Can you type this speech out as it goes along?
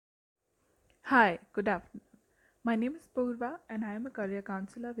Hi, good afternoon. My name is Purva and I am a career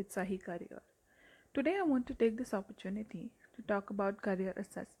counselor with Sahi Career. Today I want to take this opportunity to talk about career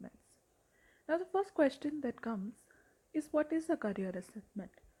assessments. Now, the first question that comes is, what is a career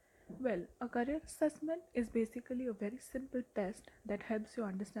assessment? Well, a career assessment is basically a very simple test that helps you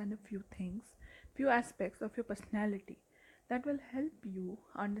understand a few things, few aspects of your personality that will help you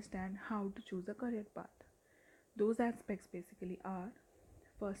understand how to choose a career path. Those aspects basically are,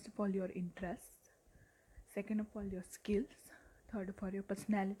 first of all, your interests, second of all, your skills, third of all, your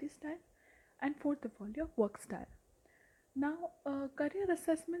personality style, and fourth of all, your work style. Now, career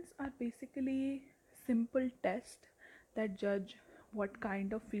assessments are basically simple tests that judge what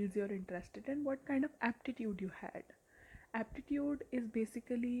kind of fields you're interested in, what kind of aptitude you had. Aptitude is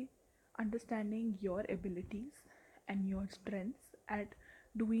basically understanding your abilities and your strengths at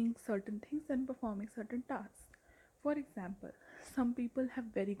doing certain things and performing certain tasks. For example, some people have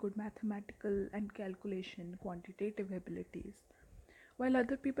very good mathematical and calculation quantitative abilities, while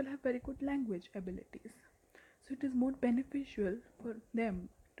other people have very good language abilities. So it is more beneficial for them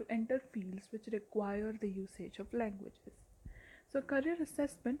to enter fields which require the usage of languages. So career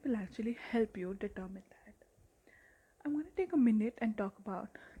assessment will actually help you determine that. I'm going to take a minute and talk about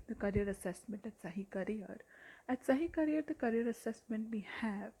the career assessment at Sahi Career. At Sahi Career, the career assessment we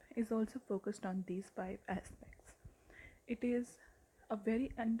have is also focused on these five aspects. It is a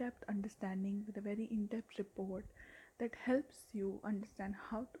very in-depth understanding with a very in-depth report that helps you understand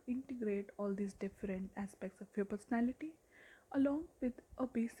how to integrate all these different aspects of your personality along with a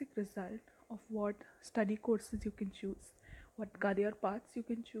basic result of what study courses you can choose, what career paths you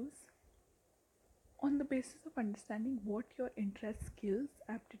can choose on the basis of understanding what your interests, skills,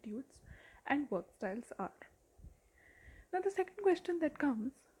 aptitudes, and work styles are. Now, the second question that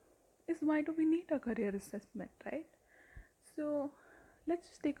comes is, why do we need a career assessment, right? So, let's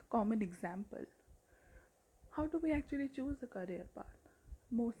just take a common example. How do we actually choose a career path?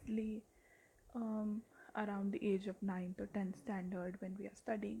 Mostly around the age of 9th or 10th standard, when we are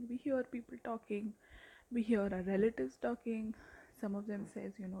studying, we hear people talking, we hear our relatives talking. Some of them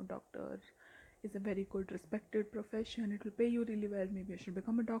says, doctor is a very good respected profession, it will pay you really well, maybe you should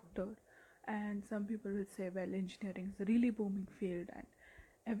become a doctor. And some people will say, well, engineering is a really booming field and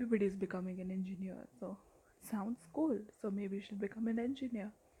everybody is becoming an engineer, so it sounds cool, so maybe you should become an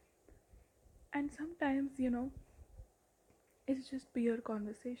engineer. And sometimes, it's just pure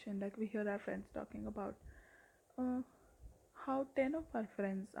conversation, like we hear our friends talking about uh, how 10 of our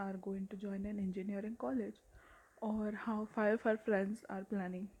friends are going to join an engineering college, or how 5 of our friends are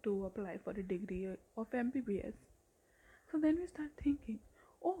planning to apply for a degree of MBBS. So then we start thinking,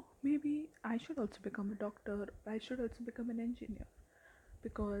 oh, maybe I should also become a doctor, I should also become an engineer,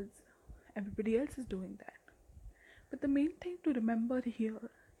 because everybody else is doing that. But the main thing to remember here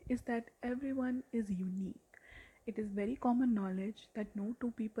is that everyone is unique. It is very common knowledge that no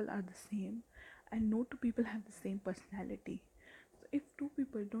two people are the same and no two people have the same personality. So if two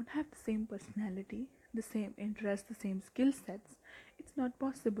people don't have the same personality, the same interests, the same skill sets, it's not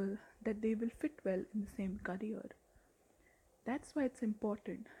possible that they will fit well in the same career. That's why it's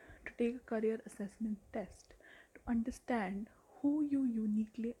important to take a career assessment test to understand who you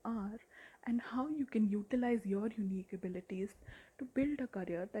uniquely are and how you can utilize your unique abilities to build a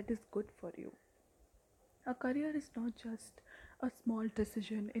career that is good for you. A career is not just a small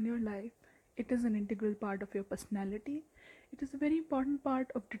decision in your life, it is an integral part of your personality. It is a very important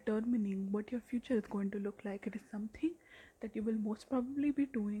part of determining what your future is going to look like. It is something that you will most probably be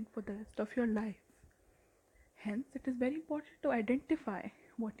doing for the rest of your life. Hence, it is very important to identify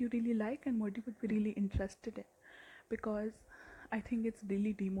what you really like and what you would be really interested in, because I think it's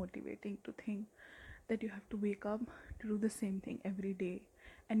really demotivating to think that you have to wake up to do the same thing every day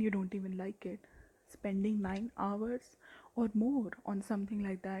and you don't even like it. Spending 9 hours or more on something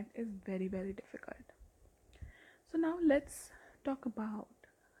like that is very, very difficult. So, now let's talk about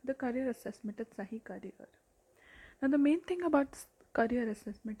the career assessment at Sahi Career. Now, the main thing about career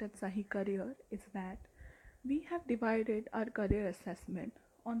assessment at Sahi Career is that we have divided our career assessment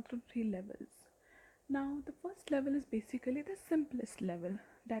onto three levels. Now, the first level is basically the simplest level.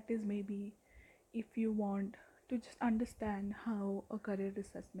 That is, maybe if you want to just understand how a career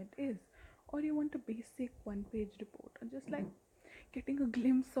assessment is, or you want a basic one page report, or just like getting a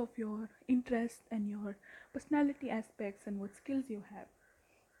glimpse of your interests and your personality aspects and what skills you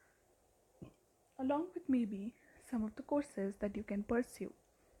have, along with maybe some of the courses that you can pursue.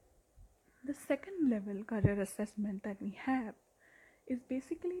 The second level career assessment that we have is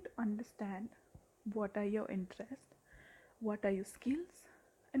basically to understand what are your interests, what are your skills,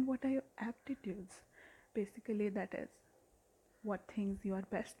 and what are your aptitudes. Basically, that is. what things you are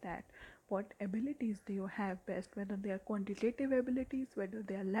best at, what abilities do you have best, whether they are quantitative abilities, whether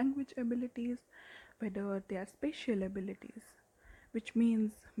they are language abilities, whether they are spatial abilities, which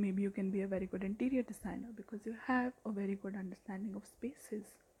means maybe you can be a very good interior designer because you have a very good understanding of spaces,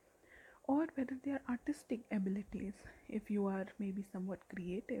 or whether they are artistic abilities if you are maybe somewhat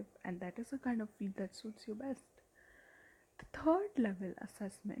creative and that is a kind of field that suits you best. The third level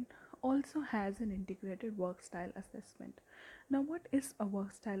assessment also has an integrated work style assessment. Now, what is a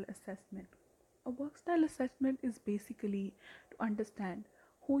work style assessment? A work style assessment is basically to understand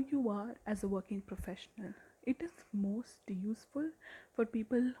who you are as a working professional. It is most useful for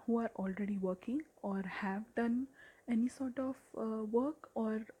people who are already working or have done any sort of work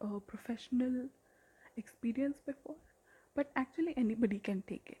or professional experience before, but actually anybody can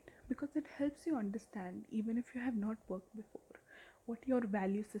take it because it helps you understand, even if you have not worked before, what your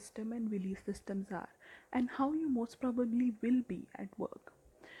value system and belief systems are and how you most probably will be at work.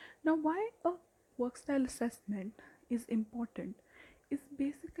 Now, why a work style assessment is important is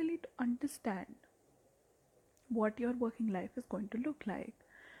basically to understand what your working life is going to look like.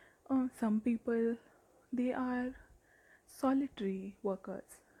 Some people, they are solitary workers.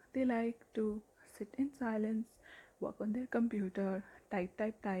 They like to sit in silence, work on their computer,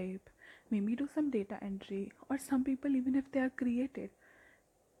 type, maybe do some data entry. Or some people, even if they are creative,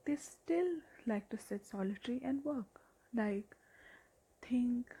 they still like to sit solitary and work. Like,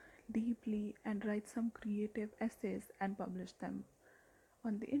 think deeply and write some creative essays and publish them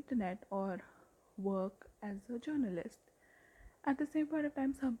on the internet, or work as a journalist. At the same point of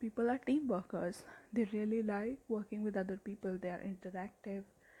time, some people are team workers. They really like working with other people. They are interactive.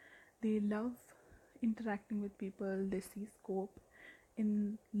 They love interacting with people. They see scope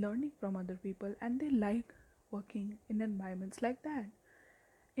in learning from other people and they like working in environments like that.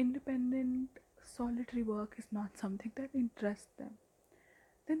 Independent, solitary work is not something that interests them.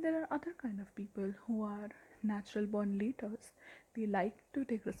 Then there are other kind of people who are natural born leaders. They like to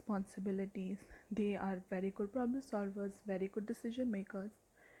take responsibilities. They are very good problem solvers, very good decision makers,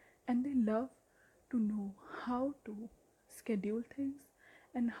 and they love to know how to schedule things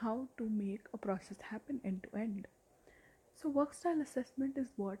and how to make a process happen end to end. So work style assessment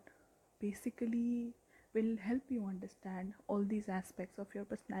is what basically will help you understand all these aspects of your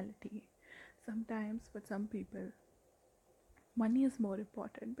personality. Sometimes for some people money is more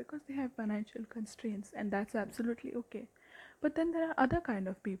important because they have financial constraints, and that's absolutely okay. But then there are other kind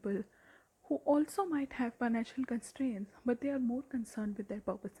of people who also might have financial constraints, but they are more concerned with their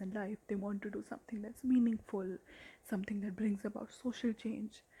purpose in life. They want to do something that's meaningful, something that brings about social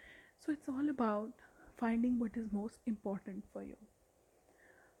change. So it's all about finding what is most important for you.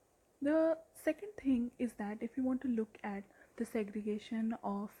 The second thing is that if you want to look at the segregation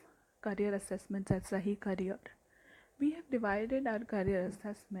of career assessments at Sahi Career, we have divided our career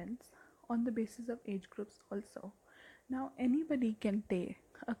assessments on the basis of age groups also. Now, anybody can take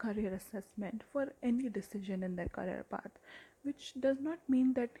a career assessment for any decision in their career path, which does not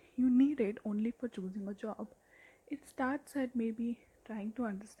mean that you need it only for choosing a job. It starts at maybe trying to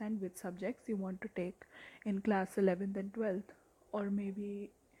understand which subjects you want to take in class 11th and 12th, or maybe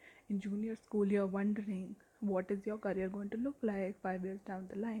in junior school you're wondering what is your career going to look like 5 years down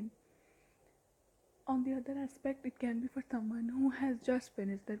the line. On the other aspect, it can be for someone who has just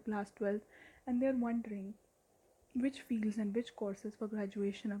finished their class 12 and they're wondering which fields and which courses for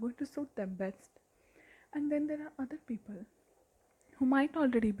graduation are going to suit them best. And then there are other people who might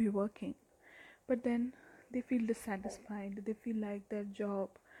already be working, but then they feel dissatisfied. They feel like their job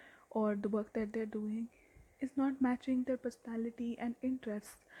or the work that they're doing is not matching their personality and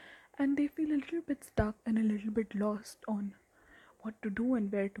interests, and they feel a little bit stuck and a little bit lost on what to do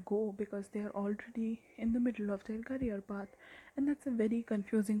and where to go because they are already in the middle of their career path, and that's a very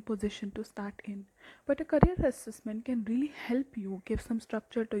confusing position to start in. But a career assessment can really help you give some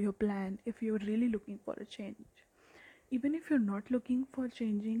structure to your plan if you're really looking for a change. Even if you're not looking for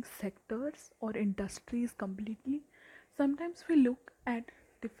changing sectors or industries completely, sometimes we look at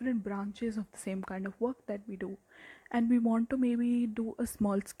different branches of the same kind of work that we do, and we want to maybe do a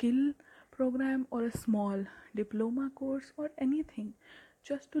small skill program or a small diploma course or anything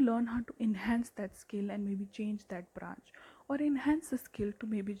just to learn how to enhance that skill and maybe change that branch, or enhance the skill to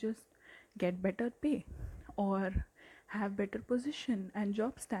maybe just get better pay or have better position and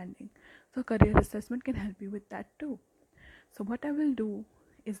job standing. So career assessment can help you with that too. So what I will do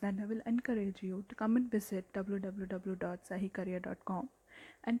is that I will encourage you to come and visit www.sahicareer.com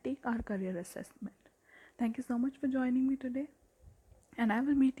and take our career assessment. Thank you so much for joining me today, and I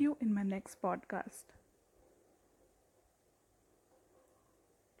will meet you in my next podcast.